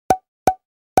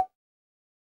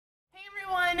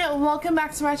everyone, welcome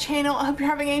back to my channel. I hope you're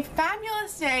having a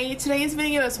fabulous day. Today's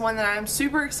video is one that I'm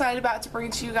super excited about to bring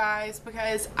to you guys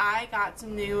because I got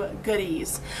some new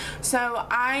goodies. So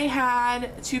I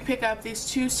had to pick up these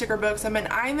two sticker books. I've been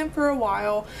eyeing them for a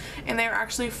while and they were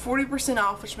actually 40%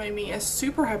 off, which made me a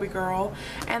super happy girl.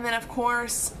 And then of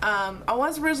course I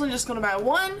was originally just going to buy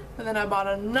one, but then I bought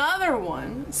another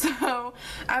one. So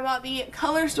I bought the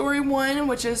ColorStory one,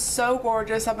 which is so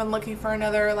gorgeous. I've been looking for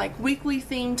another like weekly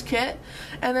themed kit.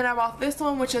 And then I bought this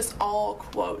one, which is all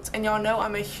quotes, and y'all know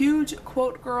I'm a huge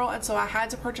quote girl, and so I had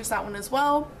to purchase that one as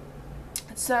well.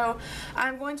 So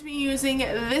I'm going to be using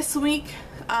this week,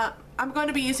 I'm going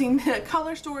to be using the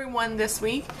ColorStory one this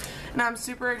week, and I'm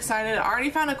super excited. I already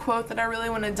found a quote that I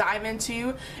really want to dive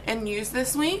into and use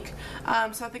this week,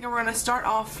 so I think we're going to start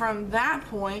off from that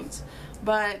point,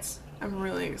 but I'm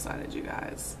really excited, you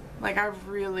guys. Like, I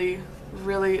really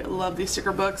love these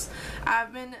sticker books.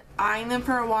 I've been eyeing them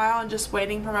for a while and just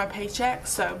waiting for my paycheck.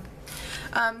 So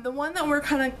the one that we're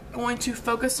kind of going to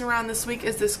focus around this week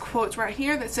is this quote right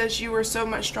here that says, "You are so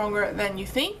much stronger than you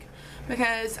think,"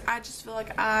 because I just feel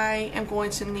like I am going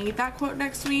to need that quote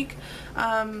next week.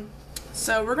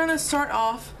 So we're going to start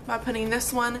off by putting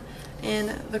this one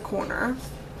in the corner,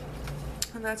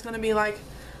 and that's going to be like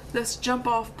this jump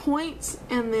off point,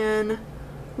 and then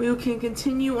we can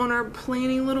continue on our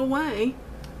planning little way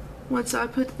once I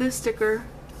put this sticker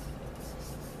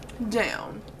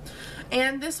down.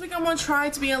 And this week I'm going to try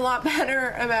to be a lot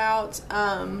better about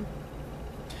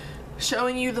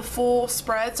showing you the full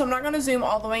spread. So I'm not going to zoom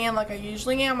all the way in like I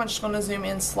usually am. I'm just going to zoom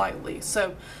in slightly.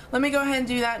 So let me go ahead and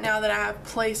do that now that I have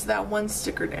placed that one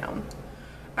sticker down.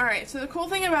 Alright, so the cool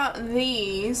thing about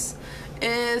these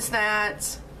is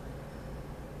that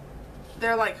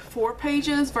they're like 4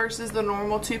 pages versus the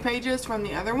normal 2 pages from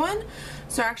the other one.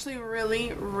 So I actually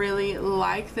really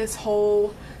like this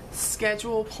whole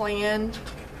schedule plan,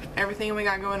 everything we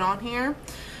got going on here.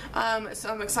 So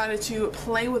I'm excited to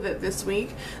play with it this week.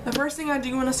 The first thing I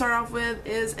do want to start off with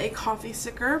is a coffee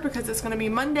sticker, because it's going to be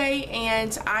Monday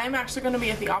and I'm actually going to be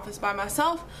at the office by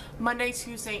myself Monday,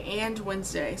 Tuesday, and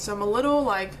Wednesday. So I'm a little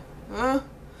like, a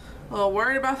little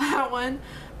worried about that one.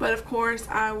 But of course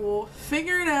I will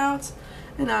figure it out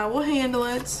and I will handle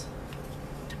it.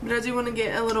 But I do want to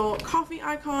get a little coffee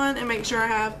icon and make sure I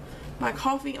have my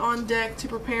coffee on deck to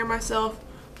prepare myself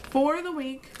for the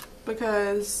week,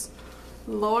 because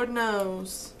Lord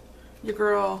knows your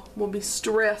girl will be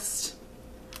stressed.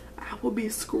 I will be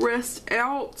stressed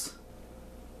out.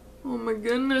 Oh my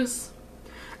goodness.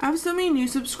 I have so many new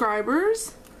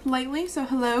subscribers lately, so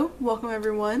hello, welcome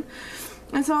everyone.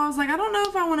 And so I was like, I don't know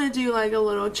if I want to do like a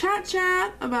little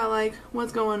chat about like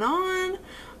what's going on,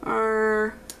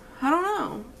 or I don't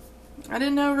know. I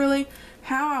didn't know really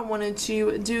how I wanted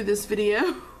to do this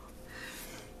video.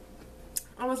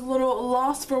 I was a little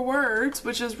lost for words,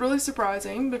 which is really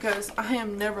surprising because I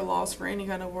am never lost for any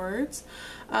kind of words.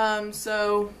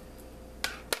 So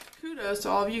kudos to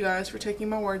all of you guys for taking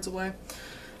my words away.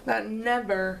 That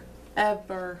never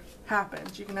ever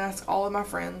happens. You can ask all of my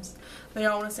friends. They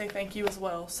all want to say thank you as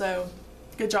well. So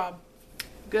good job.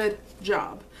 Good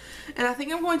job. And I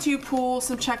think I'm going to pull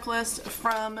some checklists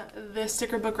from this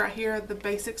sticker book right here, the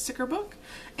basic sticker book,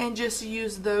 and just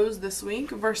use those this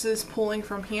week versus pulling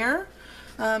from here,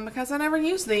 because I never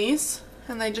use these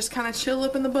and they just kind of chill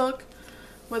up in the book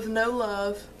with no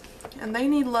love, and they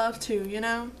need love too, you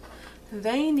know.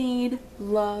 They need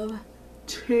love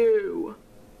too.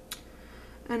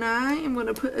 And I am going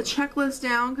to put a checklist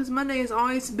down because Monday is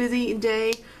always a busy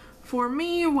day for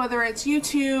me, whether it's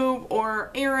YouTube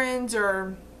or errands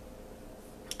or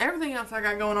everything else I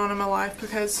got going on in my life,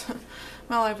 because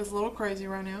my life is a little crazy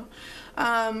right now.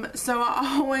 So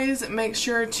I always make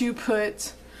sure to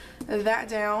put that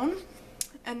down.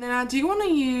 And then I do want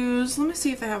to use, let me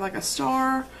see if they have like a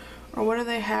star or what do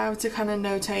they have to kind of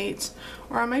notate,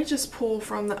 or I may just pull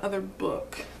from the other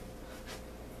book.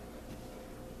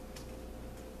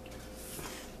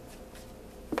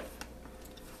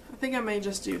 I think I may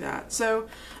just do that. So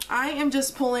I am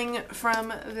just pulling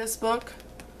from this book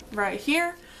right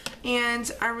here,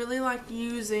 and I really like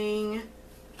using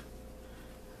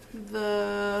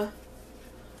the,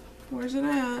 where's it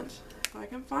at? If I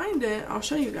can find it, I'll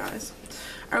show you guys.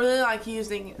 I really like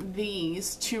using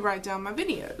these to write down my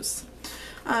videos.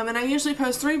 And I usually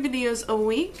post 3 videos a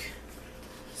week.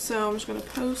 So I'm just going to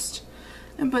post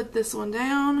and put this one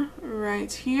down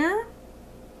right here.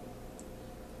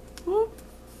 Whoop.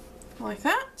 Like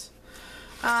that.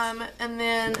 And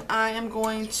then I am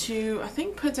going to, I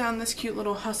think, put down this cute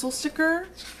little hustle sticker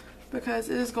because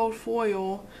it is gold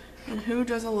foil, and who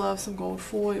doesn't love some gold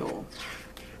foil?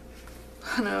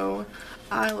 I know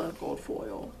I love gold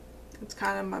foil. It's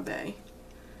kind of my bae.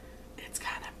 It's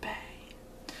kind of bae.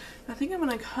 I think I'm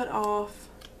going to cut off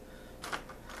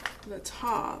the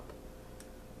top.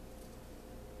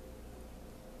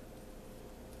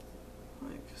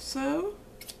 Like so.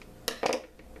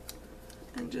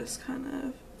 And just kind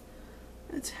of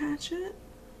attach it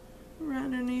right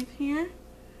underneath here.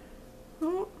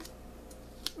 Oh,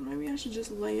 maybe I should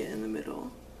just lay it in the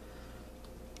middle.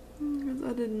 Because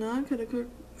I did not cut it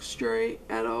straight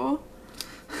at all.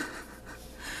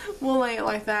 We'll lay it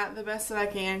like that the best that I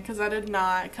can because I did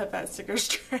not cut that sticker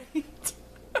straight.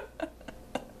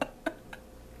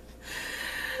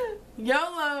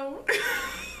 YOLO!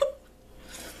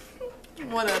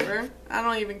 Whatever. I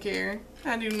don't even care.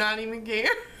 I do not even care.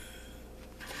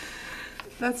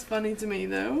 That's funny to me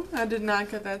though. I did not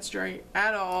cut that straight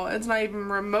at all. It's not even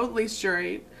remotely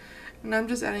straight. And I'm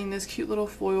just adding this cute little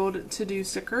foiled to-do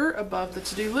sticker above the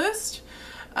to-do list.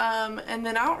 And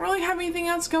then I don't really have anything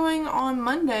else going on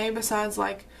Monday besides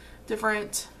like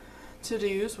different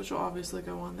to-dos, which will obviously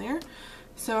go on there.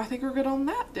 So I think we're good on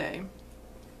that day.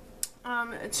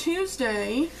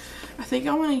 Tuesday, I think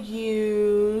I want to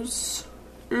use,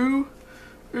 what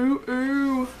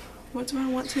do I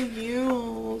want to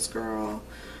use, girl?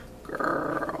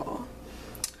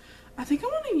 I think I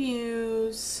want to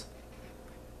use,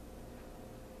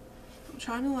 I'm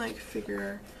trying to like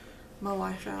figure my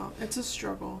life out. It's a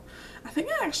struggle. I think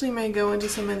I actually may go into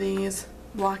some of these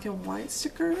black and white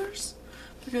stickers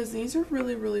because these are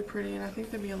really, really pretty and I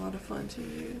think they'd be a lot of fun to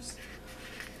use.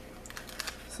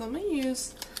 So I'm going to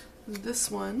use this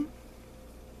one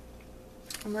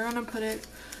and we're going to put it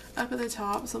up at the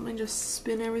top. So let me just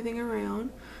spin everything around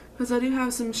because I do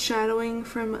have some shadowing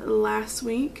from last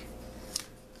week.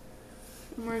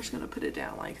 And we're just going to put it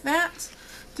down like that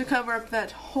to cover up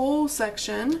that whole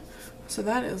section. So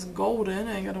that is golden.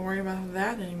 I ain't got to worry about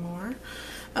that anymore.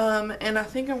 And I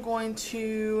think I'm going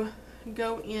to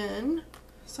go in.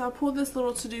 So I pulled this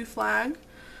little to-do flag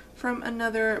from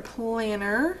another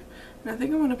planner. And I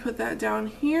think I'm going to put that down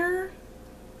here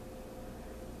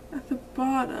at the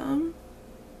bottom.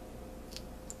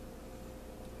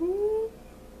 Ooh.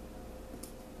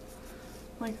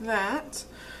 Like that.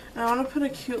 And I want to put a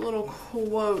cute little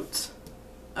quote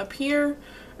up here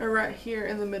or right here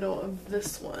in the middle of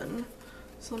this one.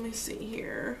 So let me see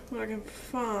here what I can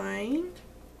find.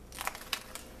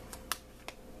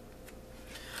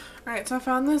 Alright, so I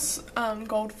found this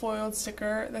gold foiled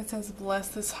sticker that says "Bless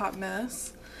this hot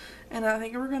mess." And I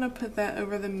think we're going to put that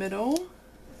over the middle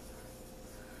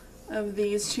of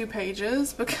these two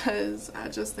pages because I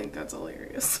just think that's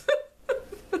hilarious.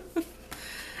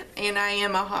 And I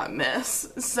am a hot mess,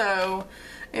 so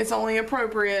it's only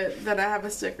appropriate that I have a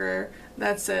sticker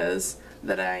that says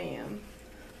that I am,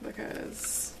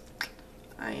 because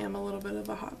I am a little bit of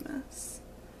a hot mess.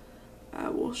 I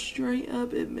will straight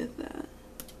up admit that.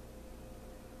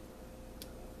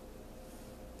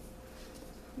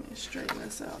 Let me straighten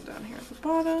this out down here at the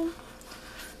bottom.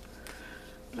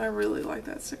 But I really like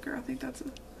that sticker. I think that's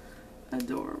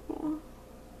adorable.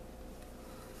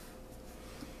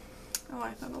 I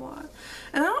like that a lot.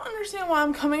 And I don't understand why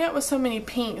I'm coming up with so many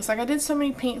pinks. Like, I did so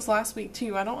many pinks last week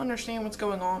too. I don't understand what's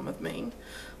going on with me.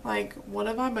 Like, what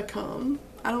have I become?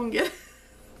 I don't get it.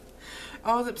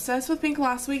 I was obsessed with pink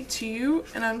last week too,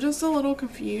 and I'm just a little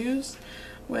confused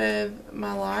with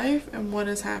my life and what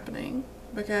is happening.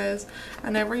 Because I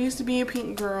never used to be a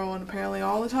pink girl, and apparently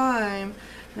all the time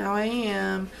now I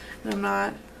am, and I'm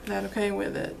not that okay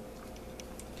with it.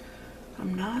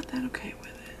 I'm not that okay with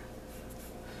it.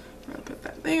 We're going to put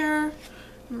that there.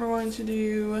 And we're going to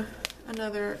do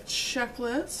another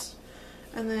checklist.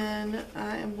 And then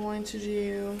I am going to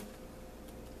do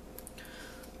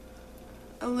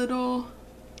a little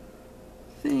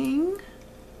thing.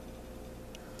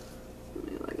 Let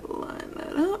me like line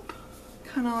that up.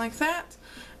 Kind of like that.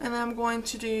 And then I'm going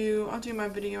to do, I'll do my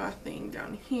video thing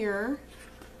down here.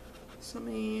 So let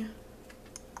me,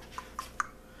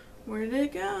 where did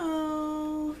it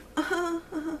go?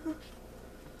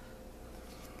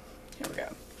 Here we go.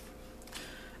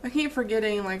 I keep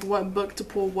forgetting like what book to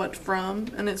pull what from,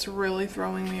 and it's really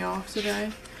throwing me off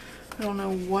today. I don't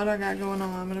know what I got going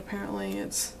on, but apparently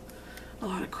it's a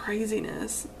lot of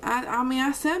craziness. I mean,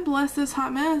 I said bless this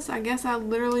hot mess. I guess I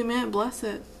literally meant bless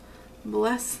it.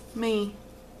 Bless me.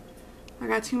 I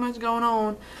got too much going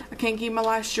on. I can't keep my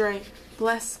life straight.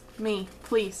 Bless me,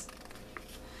 please.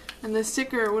 And this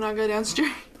sticker will not go down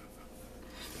straight.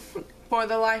 For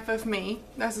the life of me.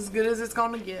 That's as good as it's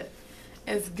going to get.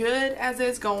 As good as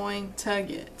it's going to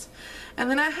get. And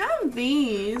then I have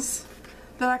these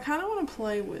that I kind of want to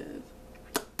play with.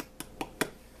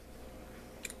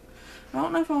 I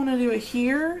don't know if I want to do it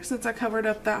here since I covered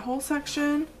up that whole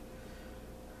section.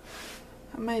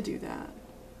 I may do that.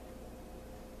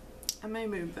 I may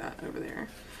move that over there.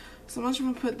 So I'm just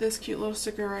going to put this cute little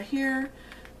sticker right here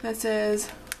that says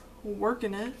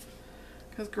working it.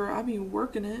 Because girl, I'll be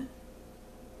working it.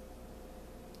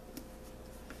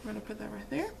 I'm going to put that right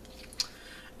there.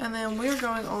 And then we're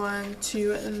going on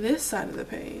to this side of the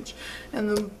page. And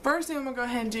the first thing I'm going to go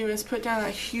ahead and do is put down a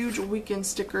huge weekend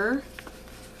sticker.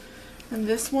 And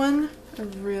this one I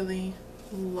really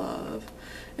love.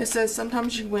 It says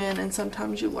sometimes you win and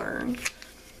sometimes you learn.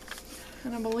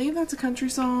 And I believe that's a country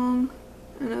song.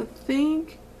 And I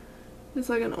think it's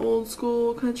like an old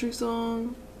school country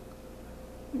song.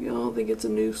 Y'all think it's a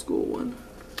new school one.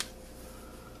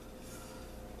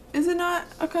 Is it not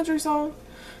a country song?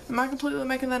 Am I completely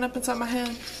making that up inside my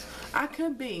head? I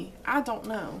could be. I don't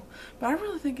know. But I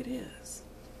really think it is.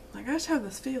 Like, I just have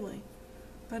this feeling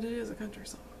that it is a country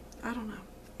song. I don't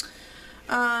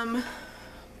know.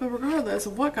 But regardless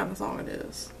of what kind of song it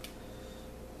is,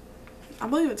 I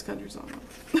believe it's a country song.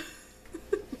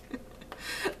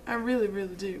 I really,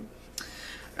 really do.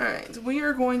 Alright, so we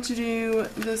are going to do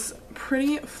this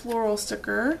pretty floral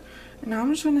sticker. And now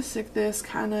I'm just going to stick this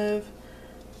kind of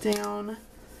down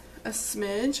a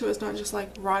smidge so it's not just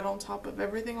like right on top of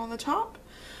everything on the top.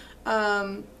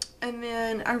 And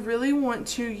then I really want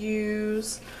to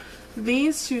use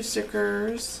these two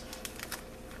stickers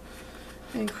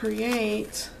and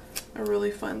create a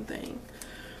really fun thing.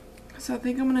 So I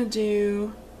think I'm gonna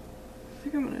do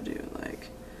like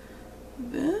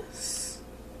this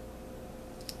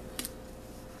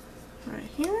right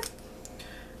here,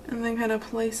 and then kind of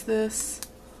place this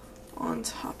on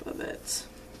top of it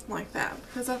like that,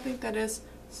 because I think that is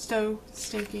so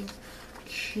stinking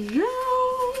cute.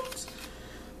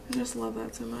 I just love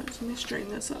that so much. Let me straighten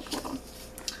this up. Hold on.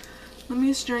 Let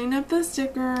me straighten up the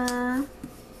sticker.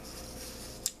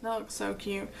 That looks so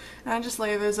cute. And I just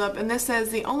layer those up. And this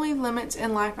says the only limits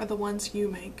in life are the ones you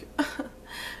make.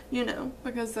 You know,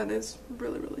 because that is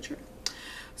really, really true.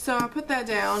 So I put that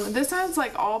down. This side's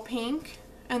like all pink.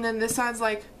 And then this side's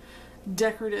like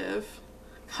decorative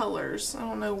colors. I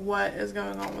don't know what is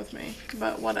going on with me,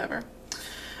 but whatever.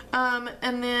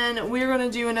 And then we're going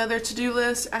to do another to-do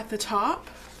list at the top.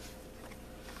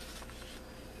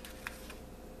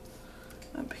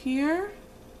 Up here.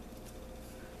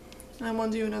 And I'm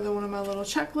going to do another one of my little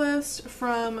checklists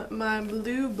from my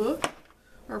blue book,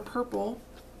 or purple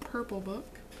book,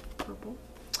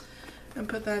 and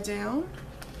put that down.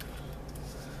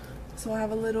 So I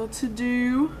have a little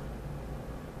to-do.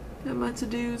 Got my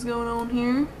to-dos going on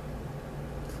here.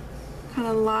 Kind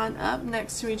of line up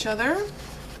next to each other.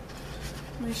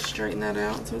 Let me straighten that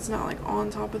out so it's not like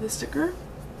on top of the sticker.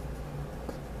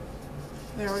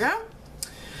 There we go.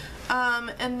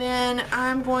 And then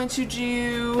I'm going to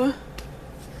do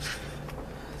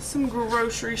some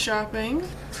grocery shopping.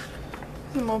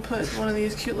 I'm going to put one of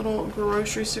these cute little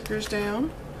grocery stickers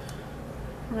down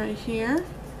right here.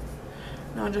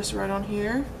 And I'll just write on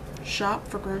here, shop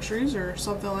for groceries or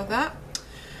something like that.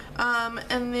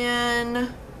 And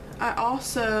then I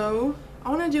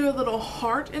want to do a little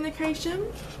heart indication,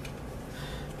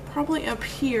 probably up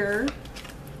here,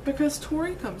 because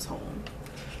Tori comes home.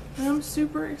 And I'm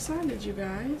super excited, you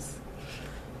guys.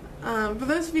 For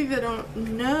those of you that don't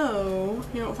know,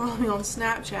 you don't follow me on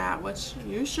Snapchat, which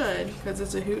you should, because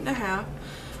it's a hoot and a half.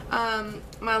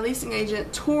 My leasing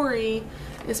agent, Tori,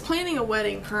 is planning a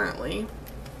wedding currently.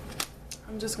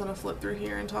 I'm just going to flip through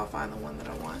here until I find the one that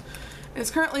I want. Is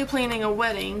currently planning a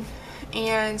wedding,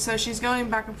 and so she's going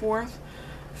back and forth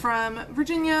from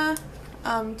Virginia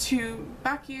to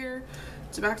back here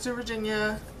to back to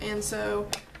Virginia, and so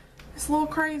it's a little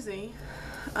crazy,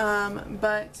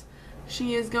 but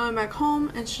she is going back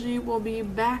home and she will be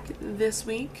back this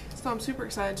week, so I'm super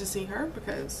excited to see her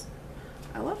because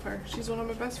I love her. She's one of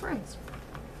my best friends.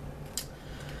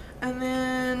 And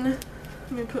then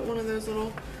let me put one of those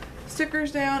little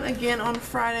stickers down again on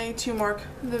Friday to mark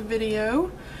the video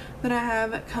that I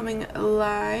have coming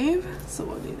live, so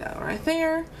we'll do that right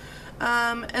there.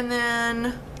 And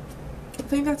then I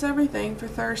think that's everything for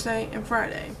Thursday and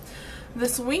Friday.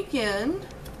 This weekend,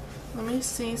 let me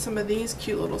see some of these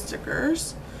cute little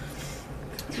stickers.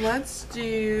 Let's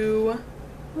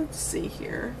see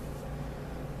here.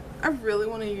 I really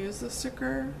want to use this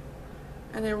sticker,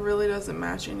 and it really doesn't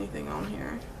match anything on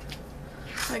here.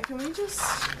 Like, can we just,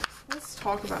 let's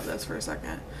talk about this for a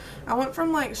second. I went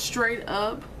from like straight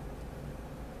up,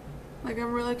 like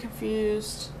I'm really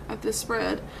confused at this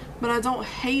spread, but I don't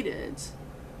hate it.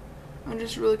 I'm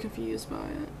just really confused by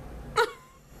it.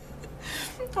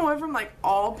 I went from like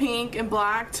all pink and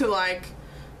black to like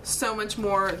so much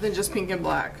more than just pink and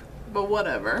black. But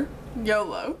whatever.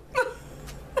 YOLO.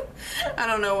 I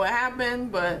don't know what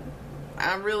happened, but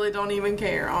I really don't even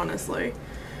care, honestly.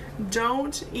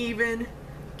 Don't even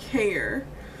care.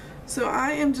 So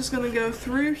I am just going to go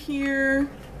through here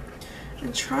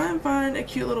and try and find a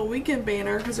cute little weekend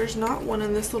banner, because there's not one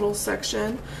in this little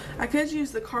section. I could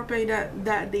use the Carpe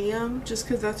that Diem just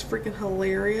because that's freaking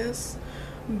hilarious,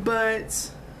 but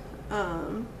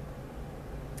I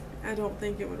don't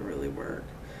think it would really work,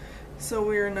 so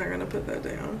we're not going to put that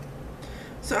down.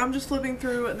 So I'm just flipping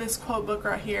through this quote book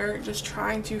right here, just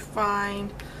trying to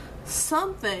find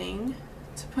something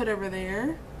to put over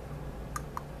there,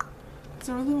 because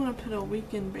I really want to put a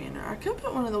weekend banner. I could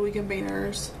put one of the weekend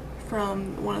banners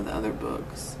from one of the other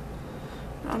books.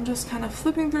 I'm just kind of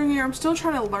flipping through here. I'm still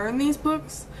trying to learn these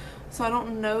books, so I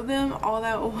don't know them all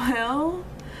that well.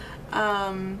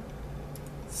 Oh,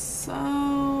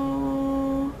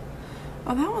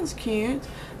 that one's cute.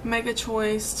 Make a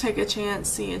choice, take a chance,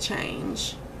 see a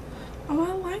change. Oh,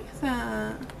 I like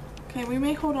that. Okay, we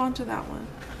may hold on to that one,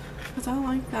 because I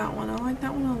like that one. I like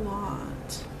that one a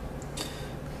lot.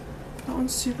 That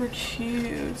one's super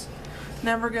cute.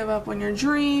 Never give up on your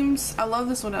dreams. I love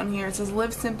this one down here. It says,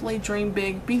 live simply, dream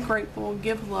big, be grateful,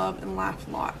 give love, and laugh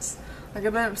lots. Like,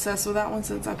 I've been obsessed with that one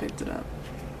since I picked it up.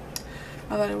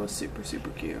 I thought it was super,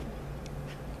 super cute.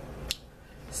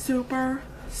 Super,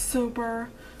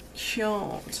 super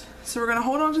cute. So we're going to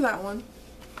hold on to that one.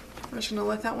 I'm just going to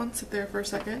let that one sit there for a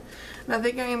second. And I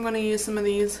think I am going to use some of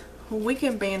these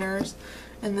weekend banners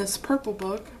in this purple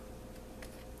book,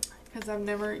 because I've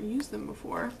never used them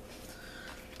before.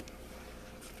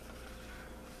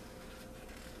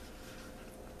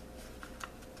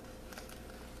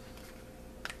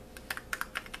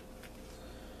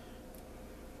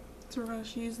 So we're going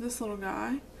to use this little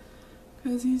guy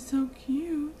because he's so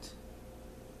cute.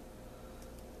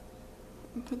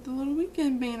 And put the little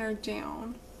weekend banner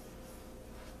down.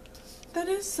 That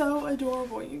is so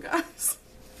adorable, you guys.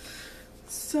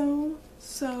 So,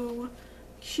 so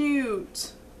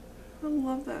cute. I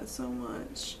love that so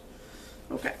much.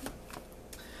 Okay.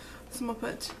 So I'm going to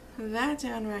put that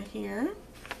down right here.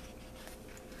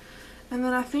 And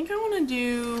then I think I want to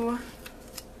do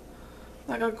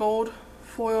like a gold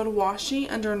foiled washi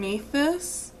underneath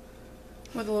this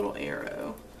with a little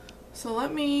arrow. So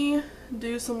let me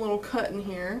do some little cutting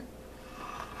here,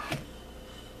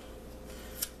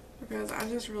 because I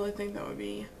just really think that would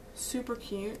be super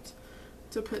cute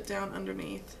to put down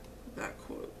underneath that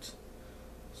quote.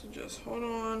 So just hold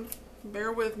on,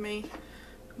 bear with me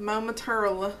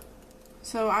momentarily.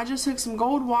 So I just took some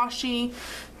gold washi,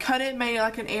 cut it, made it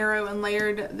like an arrow, and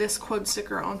layered this quote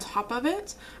sticker on top of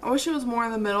it. I wish it was more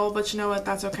in the middle, but you know what,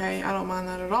 that's okay. I don't mind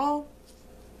that at all.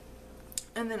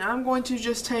 And then I'm going to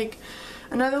just take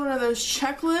another one of those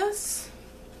checklists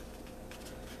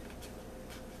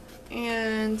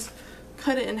and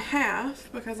cut it in half,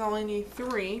 because I only need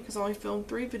 3, because I only film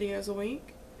 3 videos a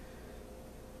week.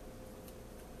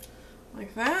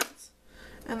 Like that.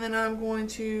 And then I'm going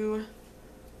to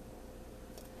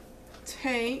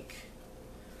take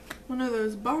one of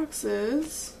those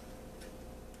boxes.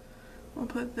 I'll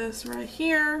put this right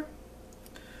here,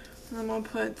 and I'm going to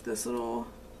put this little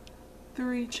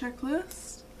 3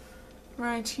 checklist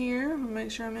right here. I'll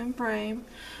make sure I'm in frame,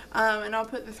 and I'll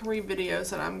put the 3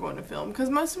 videos that I'm going to film, because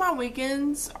most of my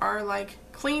weekends are like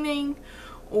cleaning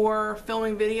or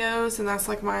filming videos, and that's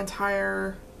like my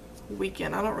entire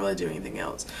weekend. I don't really do anything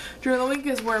else. During the week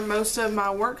is where most of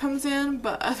my work comes in,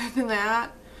 but other than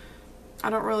that, I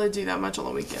don't really do that much on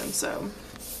the weekend, so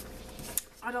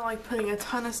I don't like putting a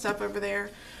ton of stuff over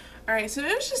there. Alright, so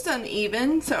it was just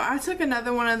uneven, so I took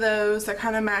another one of those that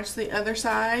kind of matched the other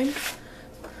side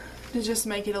to just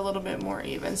make it a little bit more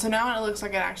even. So now it looks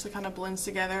like it actually kind of blends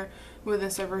together with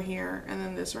this over here and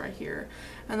then this right here.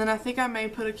 And then I think I may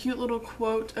put a cute little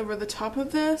quote over the top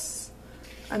of this.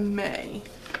 I may.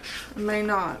 I may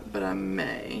not, but I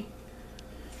may.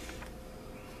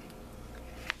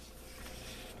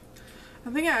 I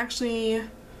think I actually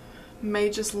may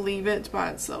just leave it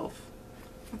by itself.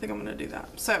 I think I'm going to do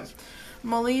that. So I'm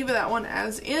going to leave that one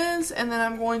as is, and then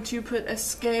I'm going to put a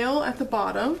scale at the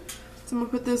bottom. So I'm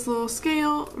going to put this little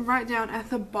scale right down at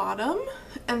the bottom,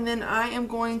 and then I am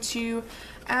going to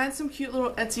add some cute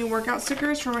little Etsy workout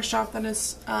stickers from a shop that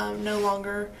is no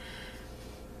longer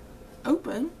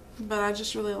open, but I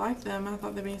just really like them. I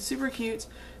thought they'd be super cute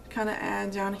to kind of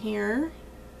add down here.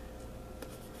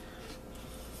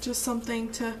 Just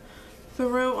something to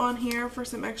throw on here for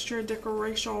some extra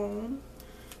decoration.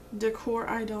 Decor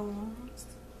items.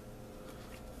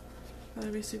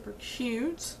 That'd be super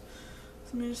cute. So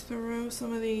let me just throw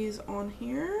some of these on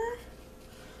here.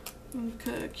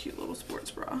 a cute little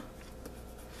sports bra.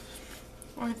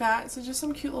 Like that. So just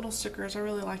some cute little stickers. I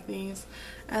really like these.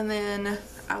 And then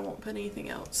I won't put anything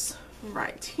else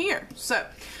right here. So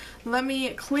let me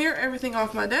clear everything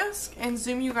off my desk and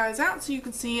zoom you guys out so you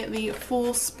can see the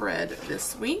full spread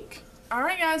this week.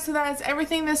 Alright guys, so that is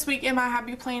everything this week in my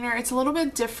Happy Planner. It's a little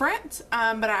bit different,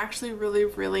 but I actually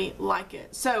really like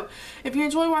it. So if you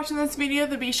enjoy watching this video,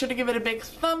 then be sure to give it a big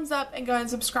thumbs up and go ahead and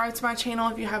subscribe to my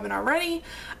channel if you haven't already.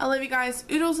 I love you guys,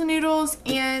 oodles and noodles,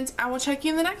 and I will check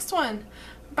you in the next one.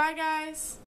 Bye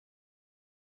guys!